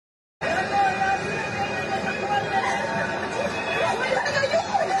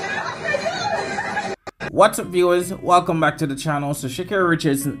What's up, viewers? Welcome back to the channel. So Sha'Carri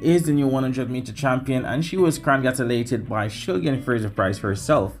Richardson is the new 100-meter champion, and she was congratulated by Shelly-Ann fraser-pryce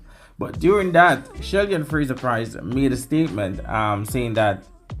herself. But during that, Shelly-Ann fraser-pryce made a statement saying that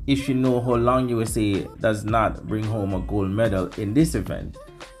if you know how long USA does not bring home a gold medal in this event,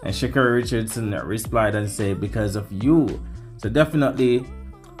 and Sha'Carri Richardson replied and said, because of you. So definitely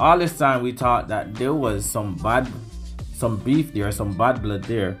all this time we thought that there was some beef there, some bad blood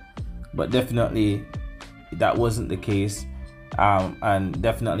there, but definitely that wasn't the case. And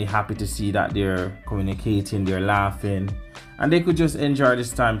definitely happy to see that they're communicating, they're laughing, and they could just enjoy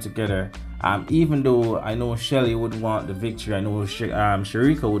this time together. Even though I know Shelly would want the victory, I know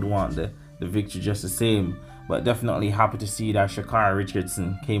Shericka would want the victory just the same, but definitely happy to see that Sha'Carri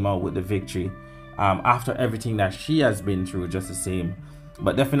Richardson came out with the victory after everything that she has been through just the same.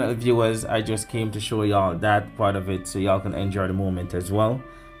 But definitely, viewers, I just came to show y'all that part of it so y'all can enjoy the moment as well.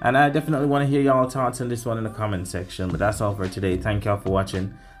 And I definitely want to hear y'all thoughts on this one in the comment section. But that's all for today. Thank y'all for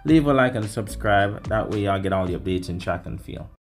watching. Leave a like and subscribe. That way y'all get all the updates in track and feel.